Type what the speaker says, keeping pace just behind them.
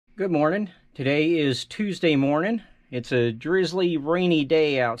Good morning. Today is Tuesday morning. It's a drizzly, rainy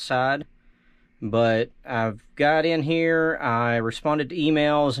day outside, but I've got in here, I responded to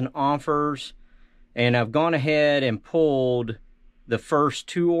emails and offers, and I've gone ahead and pulled the first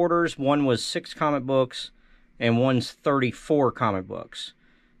two orders. One was 6 comic books, and one's 34 comic books.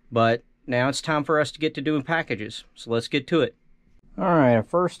 But now it's time for us to get to doing packages, so let's get to it. Alright, our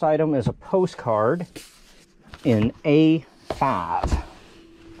first item is a postcard in A5.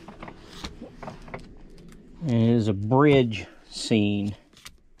 It is a bridge scene.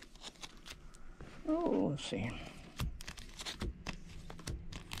 Oh, let's see.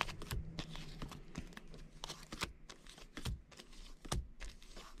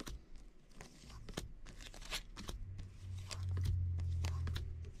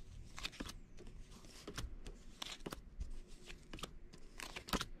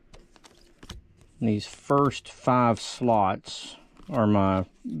 These first 5 slots are my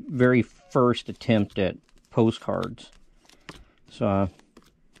very first attempt at postcards. So,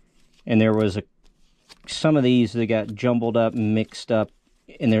 and there was some of these that got jumbled up and mixed up,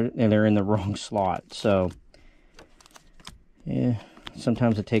 and they're in the wrong slot. So, yeah,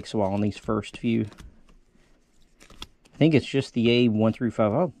 sometimes it takes a while on these first few. I think it's just the A1 through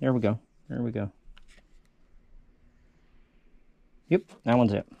 5. Oh, there we go. There we go. Yep, that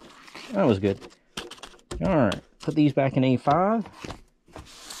one's it. That was good. Alright, put these back in A5.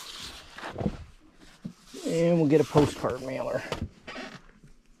 And we'll get a postcard mailer.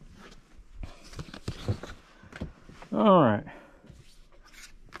 Alright.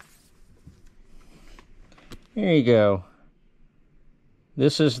 There you go.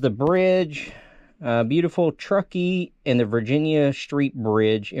 This is the bridge. Beautiful Truckee and the Virginia Street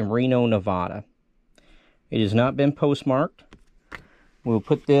Bridge in Reno, Nevada. It has not been postmarked. We'll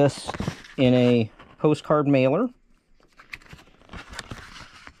put this in a postcard mailer.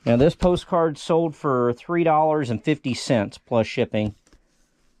 Now this postcard sold for $3.50 plus shipping,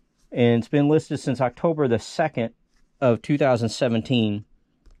 and it's been listed since October the 2nd of 2017.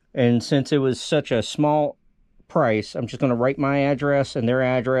 And since it was such a small price, I'm just going to write my address and their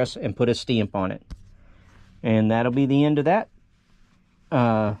address and put a stamp on it. And that'll be the end of that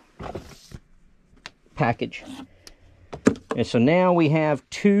package. And so now we have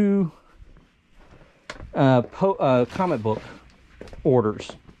 2 comic book orders.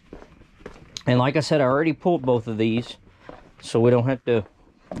 And like I said, I already pulled both of these, so we don't have to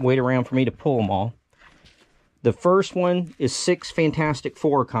wait around for me to pull them all. The first one is 6 Fantastic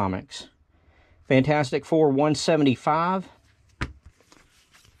Four comics. Fantastic Four 175,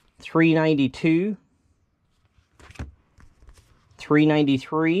 392,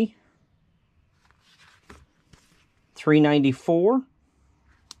 393, 394,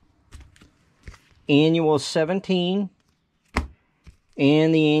 Annual 17,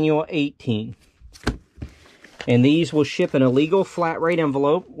 and the Annual 18. And these will ship in a legal flat rate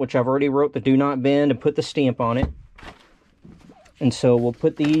envelope, which I've already wrote the do not bend and put the stamp on it. And so we'll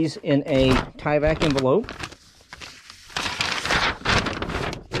put these in a Tyvek envelope.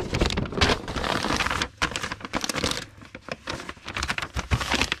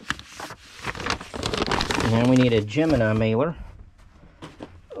 Now we need a Gemini mailer.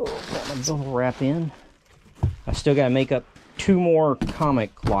 Oh, got my bubble wrap in. I still got to make up 2 more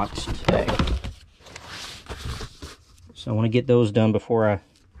comic lots today. So I want to get those done before I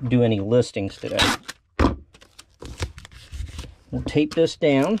do any listings today. We'll tape this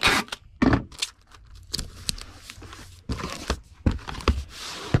down.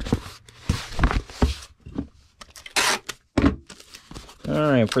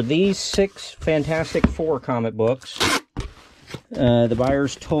 Alright, for these 6 Fantastic Four comic books, the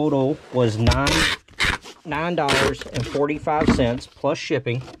buyer's total was $9.45 plus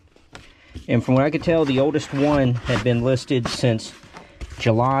shipping. And from what I could tell, the oldest one had been listed since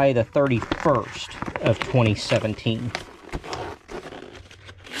July the 31st of 2017.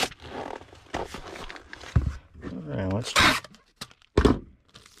 Alright, let's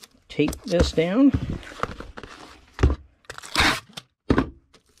tape this down.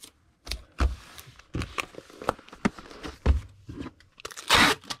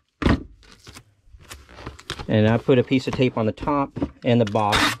 And I put a piece of tape on the top and the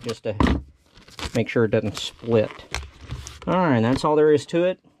bottom just to make sure it doesn't split. Alright, that's all there is to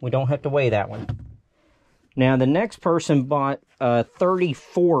it. We don't have to weigh that one. Now, the next person bought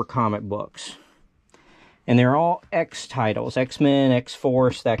 34 comic books. And they're all X titles. X-Men,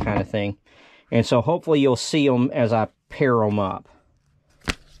 X-Force, that kind of thing. And so hopefully you'll see them as I pair them up.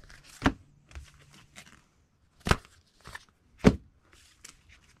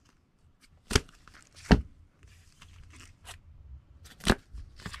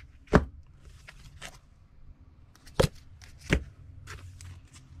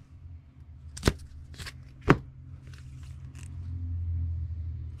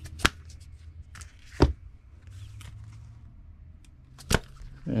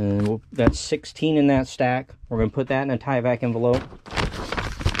 And that's 16 in that stack. We're going to put that in a Tyvek envelope.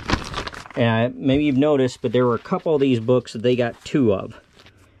 And maybe you've noticed, but there were a couple of these books that they got 2 of.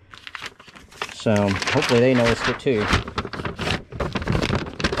 So hopefully they noticed it too.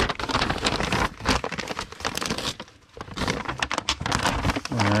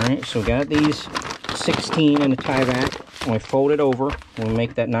 Alright, so we got these 16 in a Tyvek. We fold it over. We'll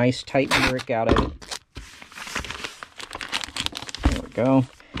make that nice tight brick out of it. There we go.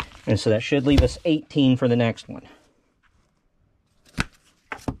 And so that should leave us 18 for the next one.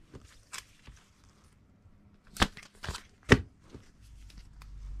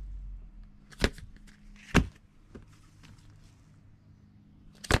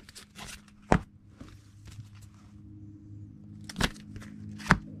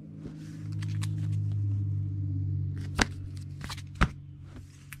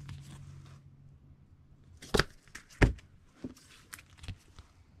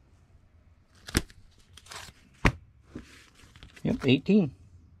 Yep, 18.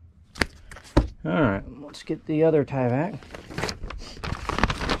 Alright, let's get the other Tyvek.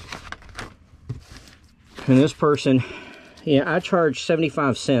 And this person, yeah, I charge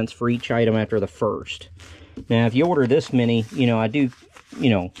 75 cents for each item after the first. Now, if you order this many, you know, I do,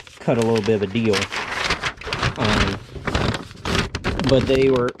 you know, cut a little bit of a deal. But they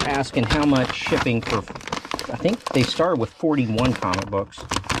were asking how much shipping for, I think they started with 41 comic books.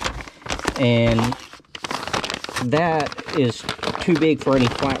 And that is too big for any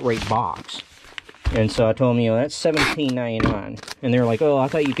flat rate box. And so I told them, you know, that's $17.99. And they're like, oh, I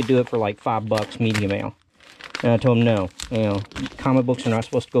thought you could do it for like $5 medium mail. And I told them, no, you know, comic books are not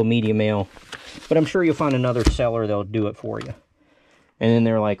supposed to go medium mail. But I'm sure you'll find another seller that'll do it for you. And then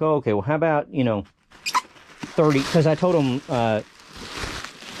they're like, oh, okay, well, how about, you know, 30, because I told them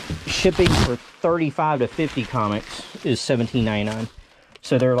shipping for 35 to 50 comics is $17.99.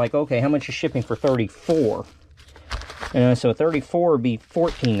 So they're like, okay, how much is shipping for 34? And so 34 would be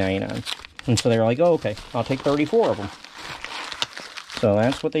 $14.99. And so they're like, oh, okay, I'll take 34 of them. So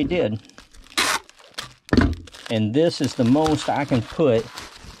that's what they did. And this is the most I can put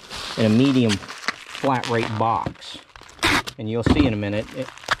in a medium flat rate box. And you'll see in a minute.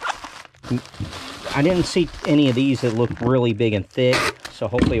 I didn't see any of these that look really big and thick, so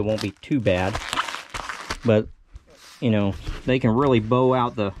hopefully it won't be too bad. But, you know, they can really bow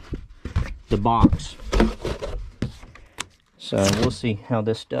out the box. So we'll see how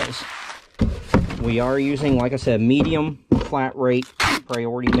this does. We are using, like I said, medium flat rate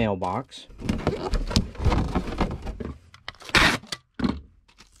priority mailbox.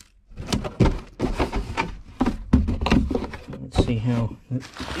 Let's see how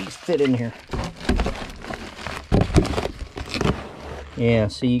these fit in here. Yeah,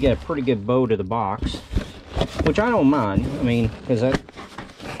 see, you get a pretty good bow to the box, which I don't mind. I mean, because that,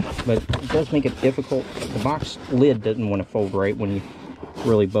 but it does make it difficult. The box lid doesn't want to fold right when you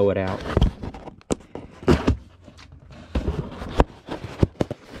really bow it out.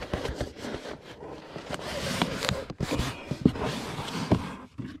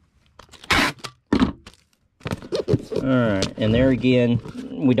 Alright, and there again,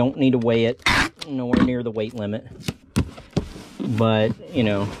 we don't need to weigh it, nowhere near the weight limit. But, you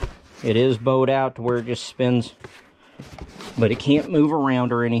know, it is bowed out to where it just spins, but it can't move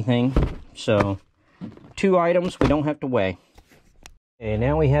around or anything. So, 2 items we don't have to weigh. Okay,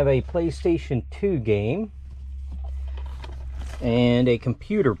 now we have a PlayStation 2 game and a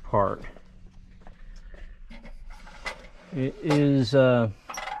computer part. It is, well,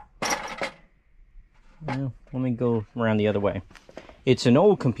 let me go around the other way. It's an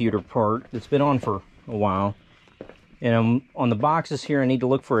old computer part that's been on for a while. And on the boxes here, I need to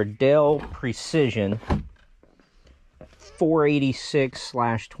look for a Dell Precision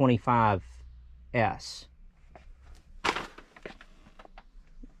 486/25S. Let's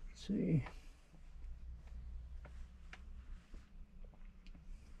see.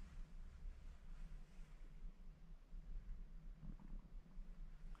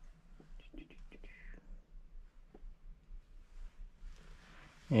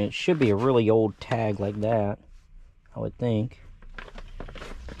 And it should be a really old tag like that, I would think.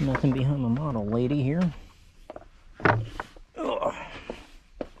 Nothing behind the model lady here. Ugh.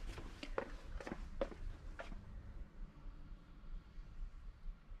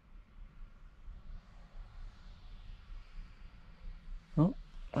 Oh,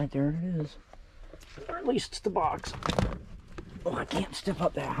 right there it is. Or at least it's the box. Oh, I can't step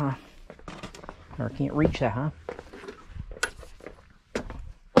up that high. Or I can't reach that high.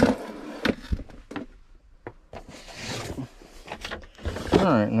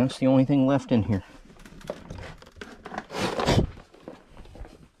 Alright, and that's the only thing left in here.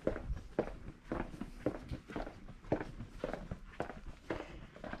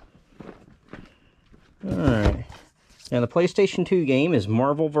 Now, the PlayStation 2 game is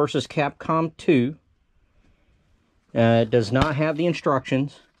Marvel vs. Capcom 2. It does not have the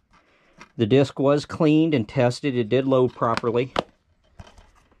instructions. The disc was cleaned and tested. It did load properly.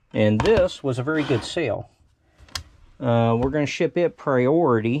 And this was a very good sale. We're going to ship it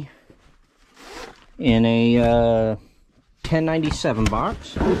priority in a 1097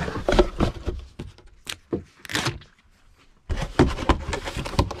 box.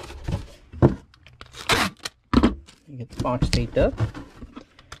 Get the box taped up.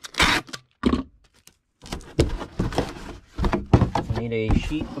 We need a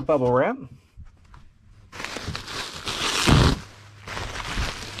sheet of bubble wrap.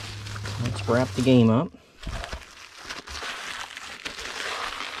 Let's wrap the game up.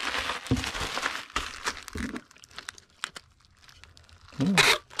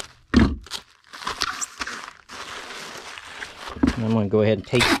 I'm going to go ahead and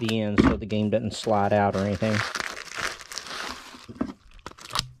tape the end so the game doesn't slide out or anything.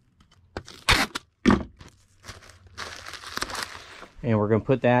 And we're going to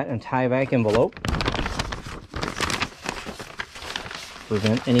put that in a Tyvek envelope.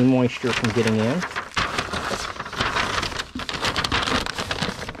 Prevent any moisture from getting in.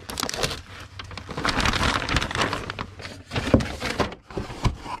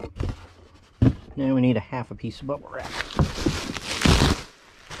 Now we need a half a piece of bubble wrap.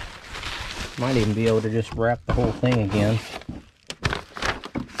 Might even be able to just wrap the whole thing again.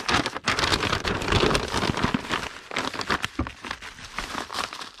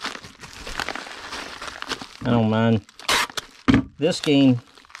 I don't mind. This game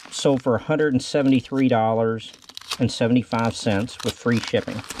sold for $173.75 with free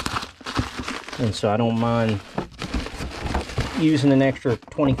shipping. And so I don't mind using an extra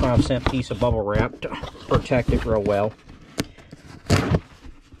 25-cent piece of bubble wrap to protect it real well.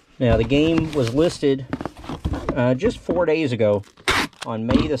 Now, the game was listed just 4 days ago on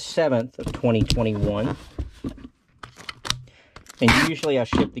May the 7th of 2021. And usually I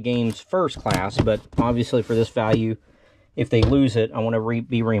ship the games first class, but obviously for this value, if they lose it, I want to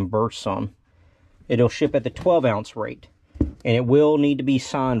be reimbursed some. It'll ship at the 12-ounce rate, and it will need to be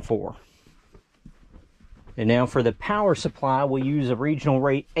signed for. And now for the power supply, we'll use a regional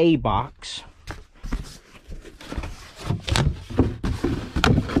rate A box.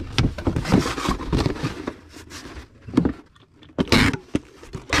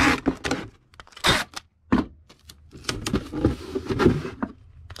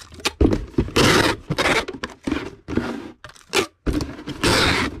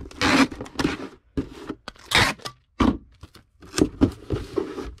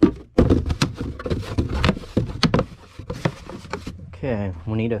 Okay,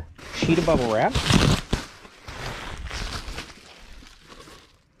 we need a sheet of bubble wrap.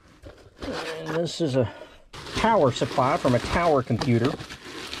 And this is a power supply from a tower computer.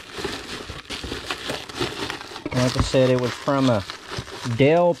 Like I said, it was from a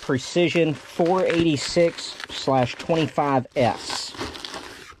Dell Precision 486/25S,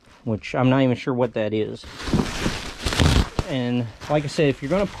 which I'm not even sure what that is. And like I said, if you're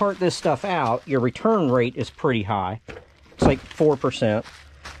going to part this stuff out, your return rate is pretty high. It's like 4%.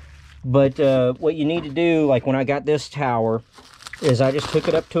 But what you need to do, like when I got this tower, is I just hook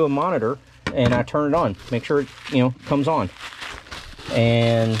it up to a monitor and I turn it on. Make sure it, comes on.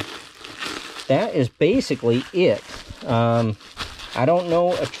 And that is basically it. I don't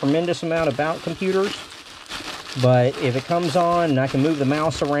know a tremendous amount about computers, but if it comes on and I can move the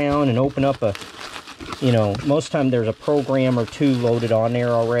mouse around and open up a, most of the time there's a program or two loaded on there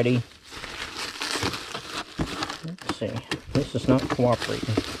already. Let's see. This is not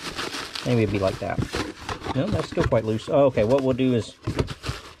cooperating. Maybe it'd be like that. No, that's still quite loose. Oh, okay, what we'll do is,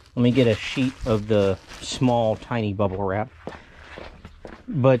 let me get a sheet of the small, tiny bubble wrap.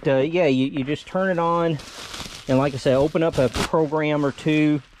 But, yeah, you just turn it on. And like I said, open up a program or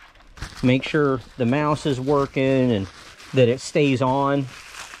two. Make sure the mouse is working and that it stays on.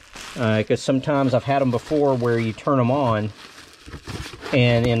 Because sometimes I've had them before where you turn them on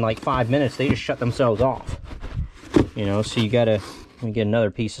and in like 5 minutes they just shut themselves off. So you gotta, let me get another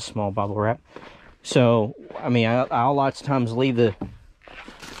piece of small bubble wrap. So, I mean, I'll lots of times leave the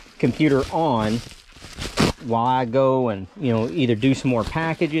computer on while I go and, either do some more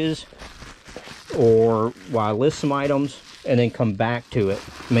packages or while I list some items and then come back to it.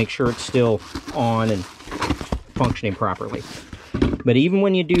 Make sure it's still on and functioning properly. But even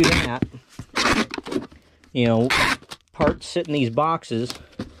when you do that, parts sit in these boxes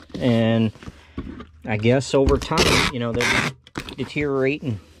and I guess over time, they deteriorate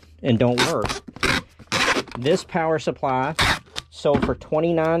and don't work. This power supply sold for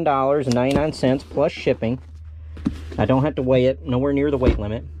 $29.99 plus shipping. I don't have to weigh it, nowhere near the weight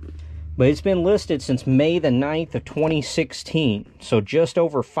limit. But it's been listed since May the 9th of 2016, so just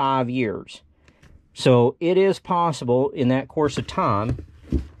over 5 years. So it is possible in that course of time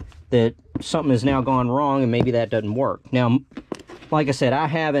that something has now gone wrong and maybe that doesn't work. Now, like I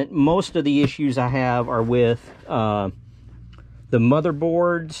said, most of the issues I have are with the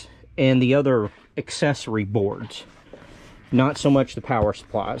motherboards and the other accessory boards. Not so much the power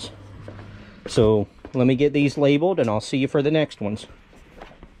supplies. So let me get these labeled and I'll see you for the next ones.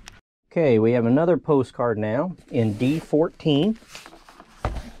 Okay, we have another postcard now in D14.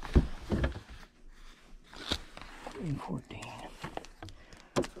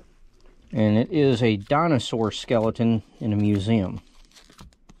 And it is a dinosaur skeleton in a museum.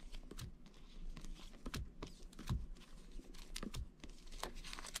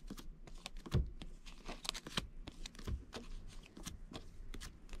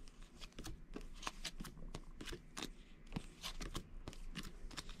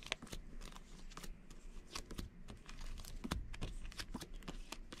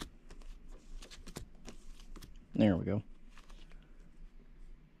 There we go.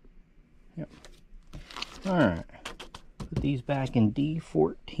 Yep. All right. Put these back in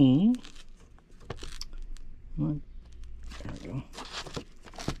D14. There we go.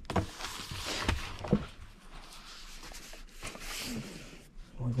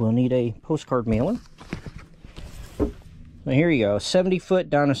 We'll need a postcard mailer. Now here you go. 70-foot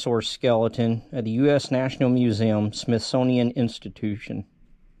dinosaur skeleton at the U.S. National Museum, Smithsonian Institution.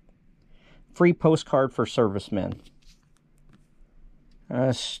 Free postcard for servicemen.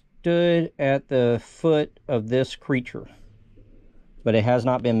 I stood at the foot of this creature, but it has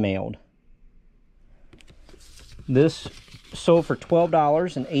not been mailed. This sold for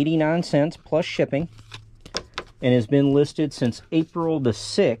 $12.89 plus shipping and has been listed since April the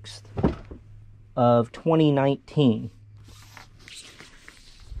 6th of 2019.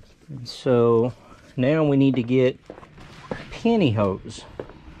 And so now we need to get pantyhose.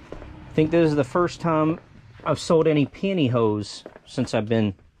 I think this is the first time I've sold any pantyhose since I've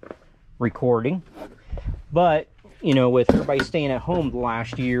been recording. But, you know, with everybody staying at home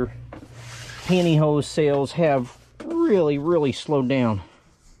last year, pantyhose sales have really slowed down.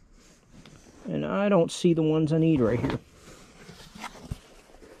 And I don't see the ones I need right here.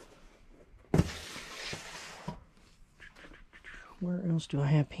 Where else do I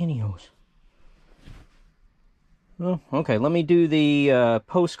have pantyhose? Oh, okay, let me do the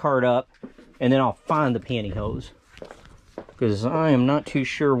postcard up, and then I'll find the pantyhose. Because I am not too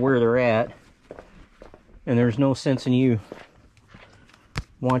sure where they're at. And there's no sense in you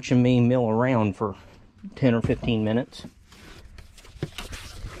watching me mill around for 10 or 15 minutes.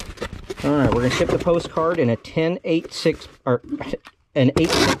 Alright, we're going to ship the postcard in a 1086, or an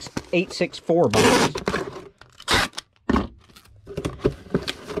 864 box.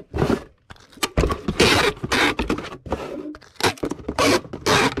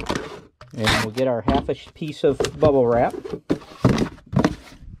 And we'll get our half a piece of bubble wrap.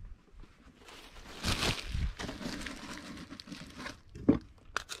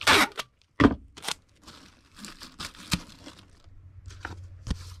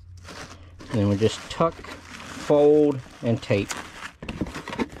 And then we just tuck, fold, and tape.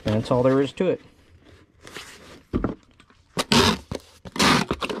 And that's all there is to it.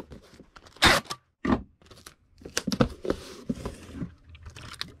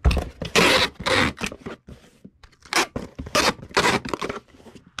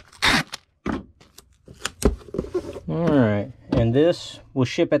 Alright, and this will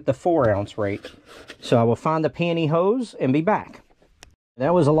ship at the 4-ounce rate. So I will find the pantyhose and be back.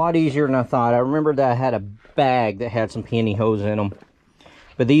 That was a lot easier than I thought. I remember that I had a bag that had some pantyhose in them.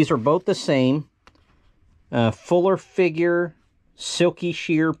 But these are both the same. Fuller Figure Silky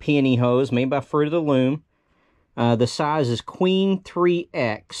Sheer Pantyhose made by Fruit of the Loom. The size is Queen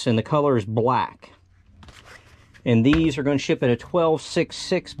 3X and the color is black. And these are going to ship in a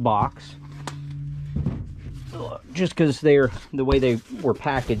 1266 box. Just because they're the way they were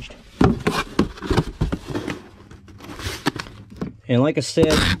packaged. And like I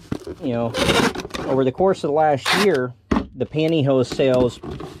said, you know, over the course of the last year, the pantyhose sales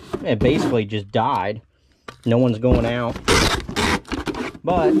have basically just died. No one's going out.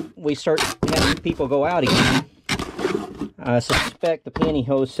 But we start having people go out again. I suspect the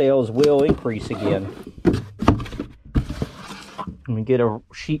pantyhose sales will increase again. Let me get a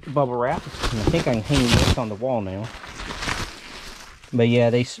sheet of bubble wrap. And I think I can hang this on the wall now. But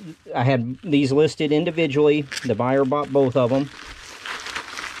yeah, I had these listed individually. The buyer bought both of them.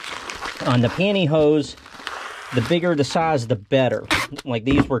 On the pantyhose, the bigger the size, the better. Like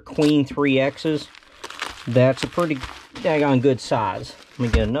these were Queen 3Xs. that's a pretty daggone good size. Let me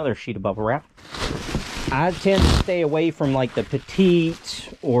get another sheet of bubble wrap. I tend to stay away from like the petites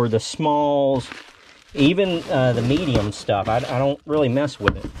or the smalls, even the medium stuff. I don't really mess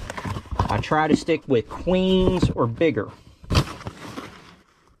with it. I try to stick with queens or bigger.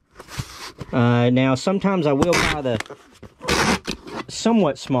 Now, sometimes I will buy the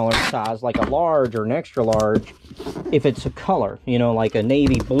somewhat smaller size, like a large or an extra large, if it's a color, you know, like a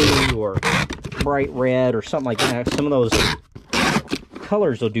navy blue or bright red or something like that. Some of those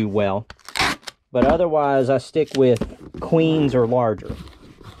colors will do well. But otherwise, I stick with queens or larger.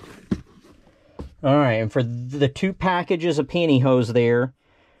 Alright, and for the 2 packages of pantyhose there,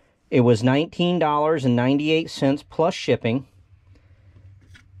 it was $19.98 plus shipping.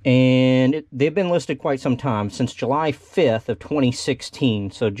 And they've been listed quite some time, since July 5th of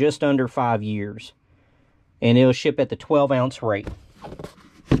 2016, so just under 5 years. And it'll ship at the 12-ounce rate.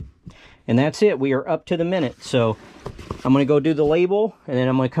 And that's it. We are up to the minute. So I'm going to go do the label, and then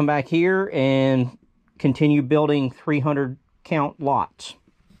I'm going to come back here and continue building 300 count lots.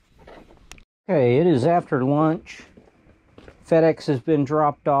 Okay, it is after lunch. FedEx has been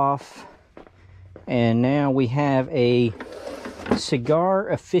dropped off. And now we have a Cigar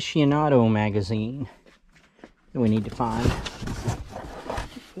Aficionado magazine that we need to find.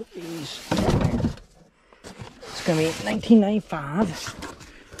 Put these in there. It's going to be $19.95.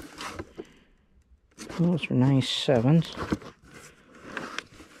 Those are nice 7s.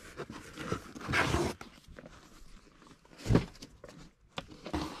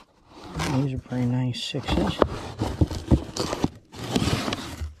 These are pretty nice 6s.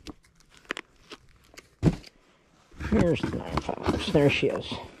 Here's the 9.5s. There she is.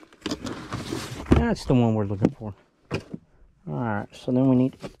 That's the one we're looking for. Alright, so then we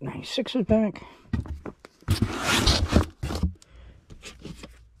need 9.6s back.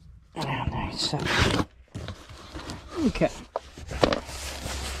 And now 9.7s. Okay.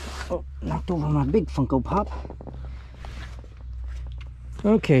 Oh, knocked over my big Funko Pop.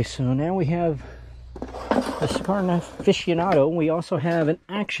 Okay, so now we have a Cigar Aficionado. We also have an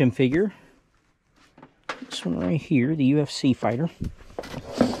action figure. This one right here, the UFC fighter.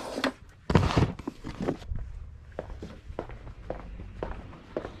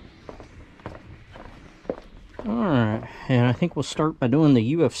 Alright, and I think we'll start by doing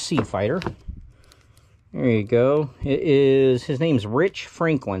the UFC fighter. There you go. His name's Rich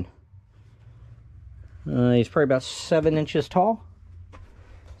Franklin. He's probably about 7 inches tall.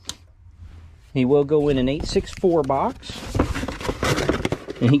 He will go in an 864 box.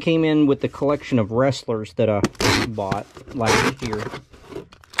 And he came in with the collection of wrestlers that I bought last year.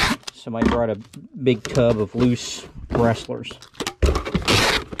 Somebody brought a big tub of loose wrestlers.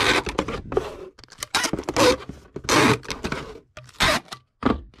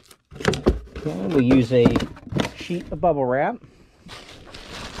 Okay, we'll use a sheet of bubble wrap.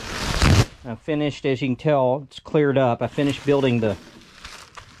 I finished, as you can tell, it's cleared up. I finished building the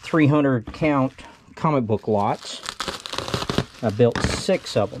 300 count comic book lots. I built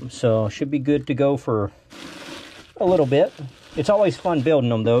 6 of them, so should be good to go for a little bit. It's always fun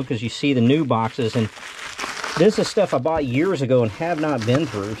building them, though, because you see the new boxes, and this is stuff I bought years ago and have not been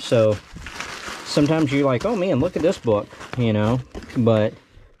through, so sometimes you're like, oh man, look at this book, you know, but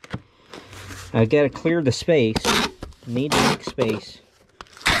I got to clear the space. Need to make space.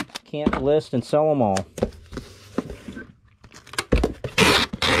 Can't list and sell them all.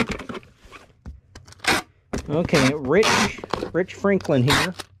 Okay, Rich Franklin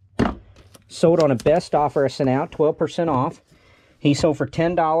here. Sold on a best offer I sent out, 12% off. He sold for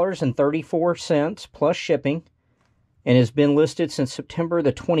 $10.34 plus shipping, and has been listed since September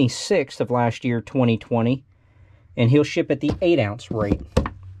the 26th of last year, 2020. And he'll ship at the 8-ounce rate.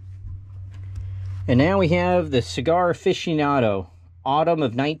 And now we have the Cigar Aficionado, autumn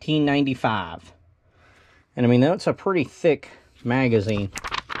of 1995. And I mean, that's a pretty thick magazine.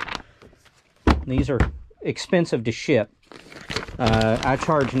 These are expensive to ship. I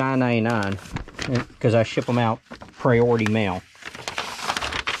charge $9.99 because I ship them out priority mail.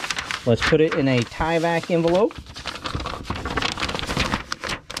 Let's put it in a Tyvek envelope.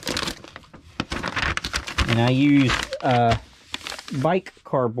 And I use bike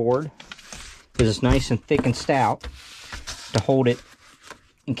cardboard because it's nice and thick and stout to hold it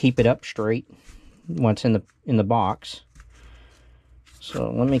and keep it up straight once in the box.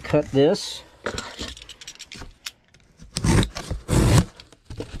 So let me cut this.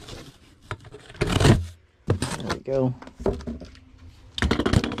 There we go.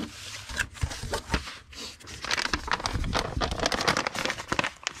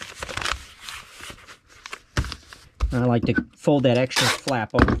 I like to fold that extra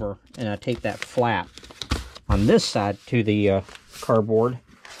flap over, and I take that flap on this side to the cardboard,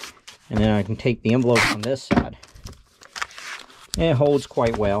 and then I can take the envelope on this side. And it holds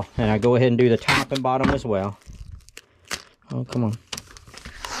quite well, and I go ahead and do the top and bottom as well. Oh, come on.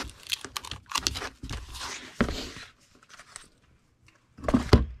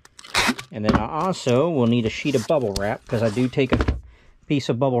 And then I also will need a sheet of bubble wrap, because I do take a piece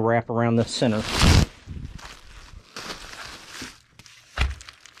of bubble wrap around the center.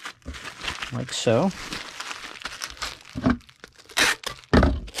 Like so.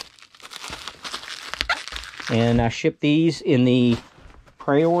 And I ship these in the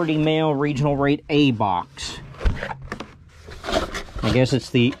Priority Mail Regional Rate A box. I guess it's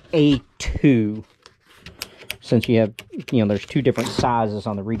the A2. Since you have, there's two different sizes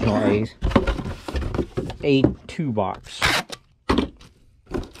on the regional A's. A2 box.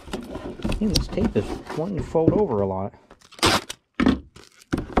 Man, this tape is wanting to fold over a lot.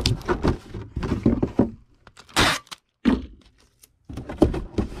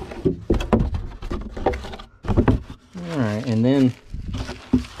 Alright, and then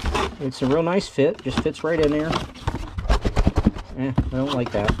it's a real nice fit. Just fits right in there. I don't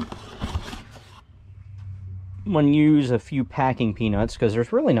like that. I'm going to use a few packing peanuts because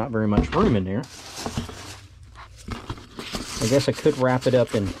there's really not very much room in there. I guess I could wrap it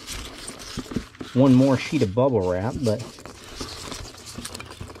up in one more sheet of bubble wrap, but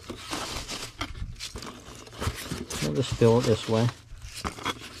we'll just fill it this way.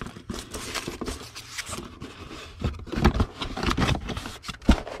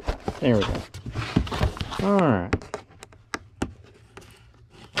 There we go. Alright.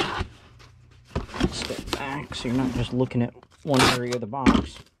 Step back so you're not just looking at one area of the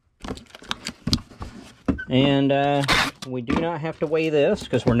box. And we do not have to weigh this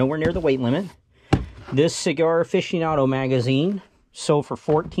because we're nowhere near the weight limit. This Cigar Aficionado magazine sold for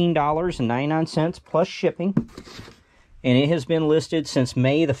 $14.99 plus shipping. And it has been listed since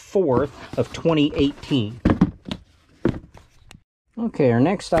May the 4th of 2018. Okay, our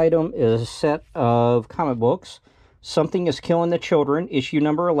next item is a set of comic books. Something is Killing the Children, issue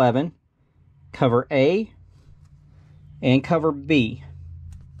number 11. Cover A and cover B.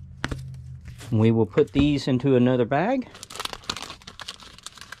 We will put these into another bag.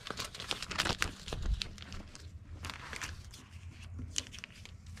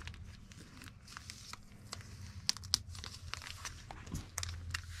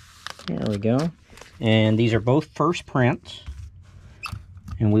 There we go. And these are both first prints.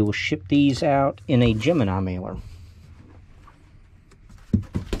 And we will ship these out in a Gemini mailer.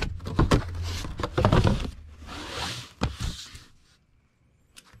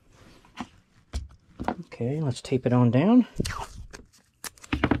 Okay, let's tape it on down.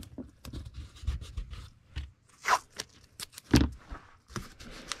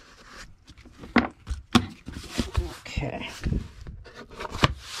 Okay.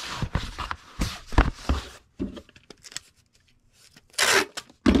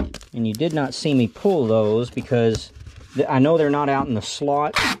 And you did not see me pull those because I know they're not out in the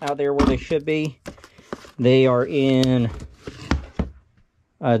slot out there where they should be. They are in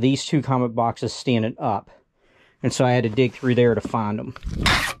these two comic boxes standing up. And so I had to dig through there to find them.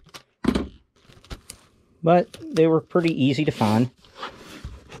 But they were pretty easy to find.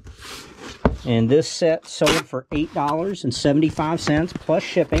 And this set sold for $8.75 plus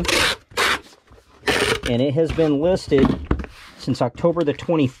shipping. And it has been listed since October the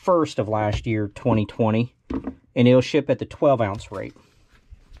 21st of last year, 2020. And it'll ship at the 12-ounce rate.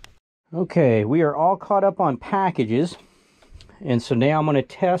 Okay, we are all caught up on packages. And so now I'm going to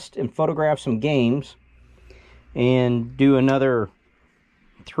test and photograph some games and do another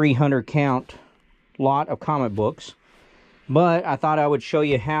 300 count lot of comic books. But I thought I would show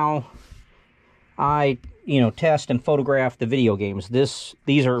you how I, test and photograph the video games.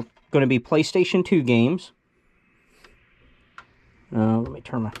 These are going to be PlayStation 2 games. Let me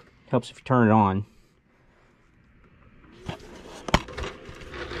turn helps if you turn it on.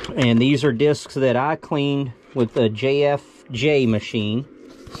 And these are discs that I cleaned with the JFJ machine.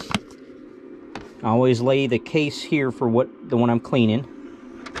 I always lay the case here for the one I'm cleaning.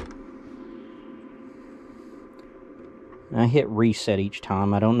 I hit reset each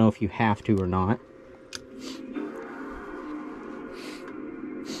time. I don't know if you have to or not.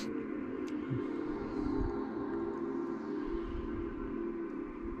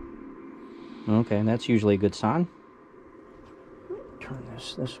 Okay, that's usually a good sign. Turn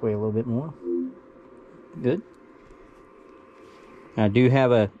this way a little bit more. Good. I do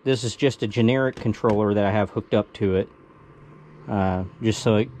have this is just a generic controller that I have hooked up to it. Just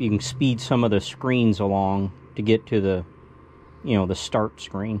so you can speed some of the screens along to get to the, the start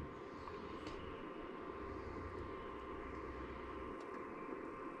screen.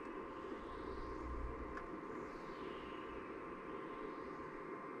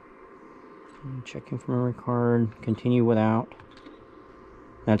 Checking for memory card. Continue without.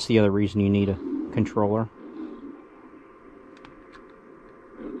 That's the other reason you need a controller.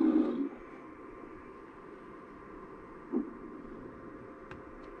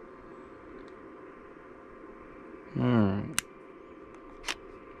 Alright.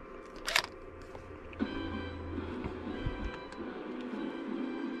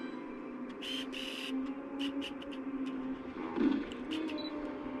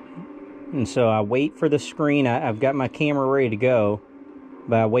 And so I wait for the screen. I've got my camera ready to go,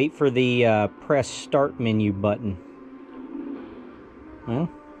 but I wait for the press start menu button. Well,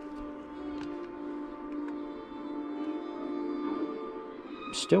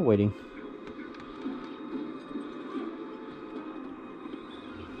 still waiting.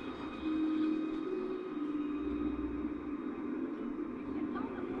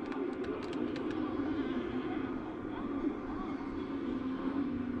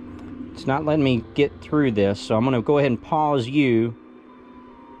 It's not letting me get through this, so I'm going to go ahead and pause you,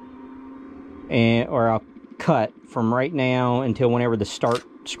 or I'll cut from right now until whenever the start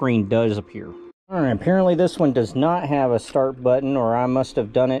screen does appear. Alright, apparently this one does not have a start button, or I must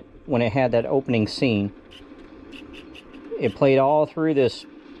have done it when it had that opening scene. It played all through this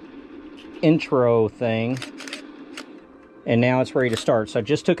intro thing, and now it's ready to start. So I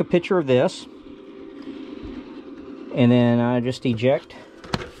just took a picture of this, and then I just eject.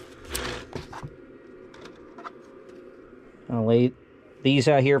 I'll lay these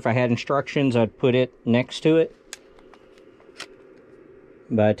out here. If I had instructions, I'd put it next to it.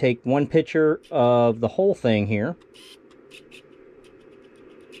 But I take one picture of the whole thing here.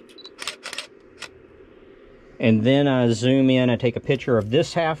 And then I zoom in. I take a picture of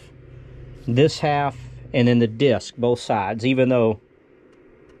this half, and then the disc, both sides. Even though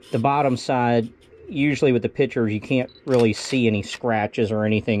the bottom side, usually with the pictures, you can't really see any scratches or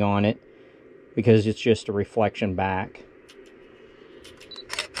anything on it, because it's just a reflection back.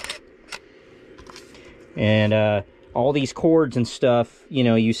 And all these cords and stuff, you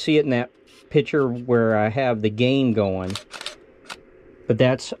know, you see it in that picture where I have the game going. But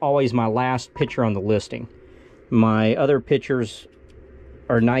that's always my last picture on the listing. My other pictures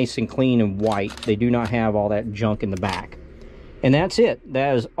are nice and clean and white. They do not have all that junk in the back. And that's it.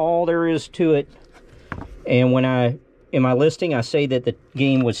 That is all there is to it. And when in my listing, I say that the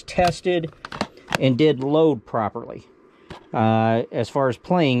game was tested and did load properly. As far as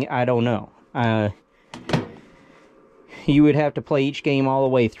playing, I don't know. You would have to play each game all the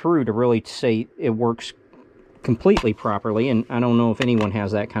way through to really say it works completely properly, and I don't know if anyone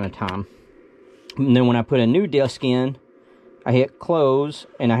has that kind of time. And then when I put a new disc in, I hit close,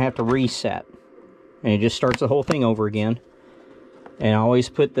 and I have to reset. And it just starts the whole thing over again. And I always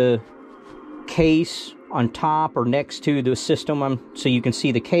put the case on top or next to the system so you can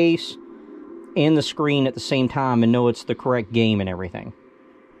see the case and the screen at the same time and know it's the correct game and everything.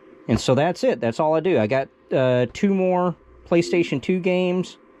 And so that's it. That's all I do. I got 2 more PlayStation 2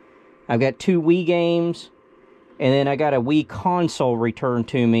 games. I've got 2 Wii games. And then I got a Wii console returned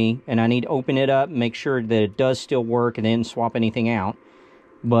to me. And I need to open it up and make sure that it does still work and then swap anything out.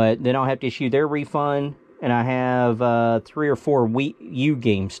 But then I'll have to issue their refund. And I have 3 or 4 Wii U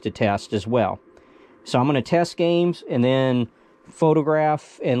games to test as well. So I'm going to test games and then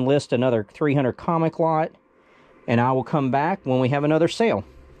photograph and list another 300 comic lot. And I will come back when we have another sale.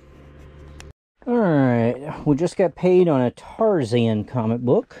 Alright, we just got paid on a Tarzan comic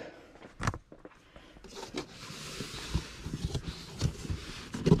book.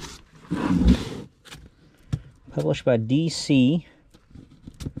 Published by DC.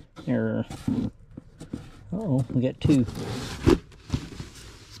 There. Uh-oh, we got 2.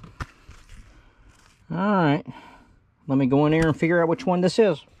 Alright, let me go in there and figure out which one this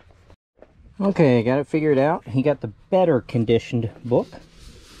is. Okay, got it figured out. He got the better conditioned book.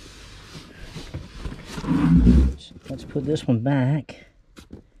 So let's put this one back.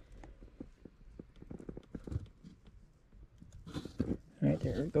 Right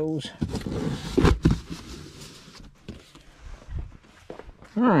there it goes.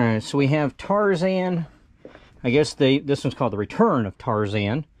 Alright, so we have Tarzan. I guess this one's called The Return of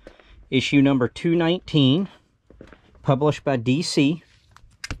Tarzan. Issue number 219. Published by DC.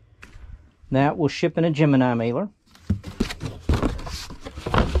 That will ship in a Gemini mailer.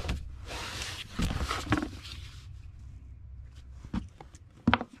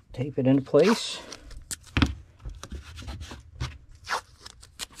 Tape it into place.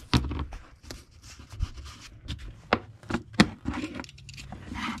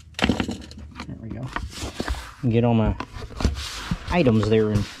 There we go. And get all my items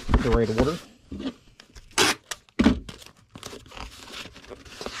there in the right order.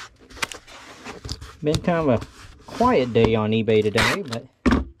 Been kind of a quiet day on eBay today, but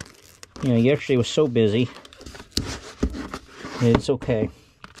you know, yesterday was so busy. It's okay.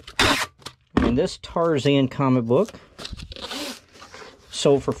 And this Tarzan comic book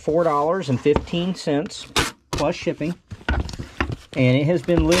sold for $4.15 plus shipping, and it has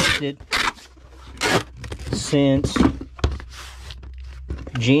been listed since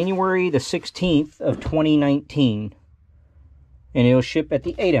January the 16th of 2019, and it'll ship at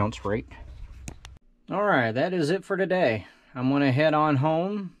the 8-ounce rate. Alright, that is it for today. I'm going to head on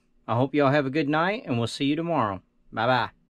home. I hope y'all have a good night, and we'll see you tomorrow. Bye-bye.